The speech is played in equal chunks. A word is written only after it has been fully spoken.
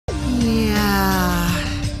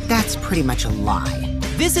that's pretty much a lie.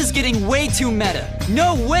 This is getting way too meta.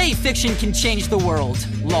 No way fiction can change the world.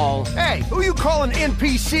 Lol. Hey, who you calling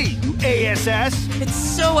NPC, you ASS? It's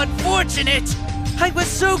so unfortunate! I was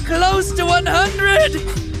so close to 100!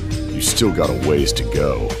 You still got a ways to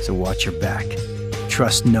go. So watch your back.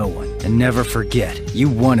 Trust no one, and never forget, you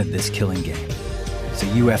wanted this killing game. So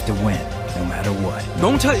you have to win, no matter what.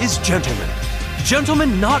 Nonta is gentleman.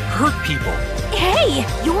 Gentlemen not hurt people. Hey!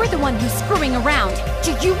 You're the one who's screwing around.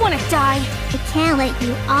 Do you want to die? I can't let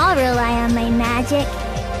you all rely on my magic.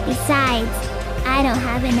 Besides, I don't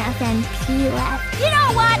have enough MP left. You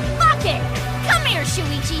know what? Fuck it! Come here,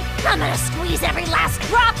 Shuichi. I'm gonna squeeze every last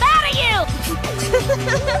drop out of you!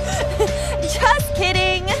 Just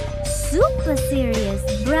kidding! Super serious,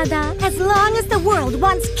 brother. As long as the world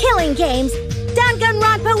wants killing games,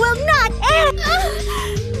 Danganronpa will not end!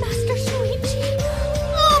 Master Shuichi.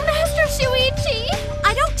 Oh, Master Shuichi!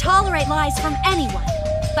 I don't tolerate lies from anyone,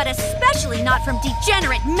 but especially not from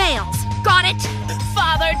degenerate males. Got it?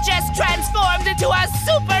 Father just transformed into a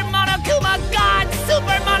Super Monokuma God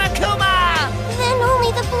Super Monokuma! Then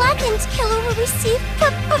only the Blackened Killer will receive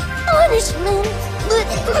punishment.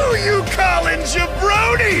 Who you calling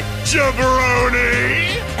jabroni?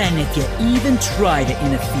 Jabroni? And if you even try to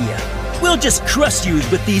interfere, we'll just crush you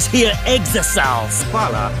with these here exosols.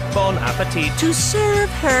 Voila, bon appetit. To serve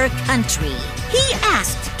her country, he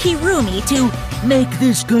asked Kirumi to make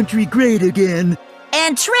this country great again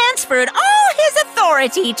and transferred all his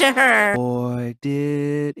authority to her. Boy,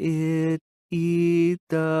 did it eat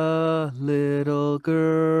the little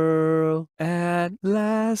girl. At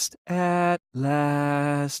last, at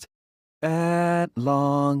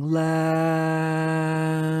long last.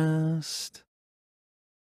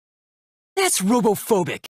 That's robophobic.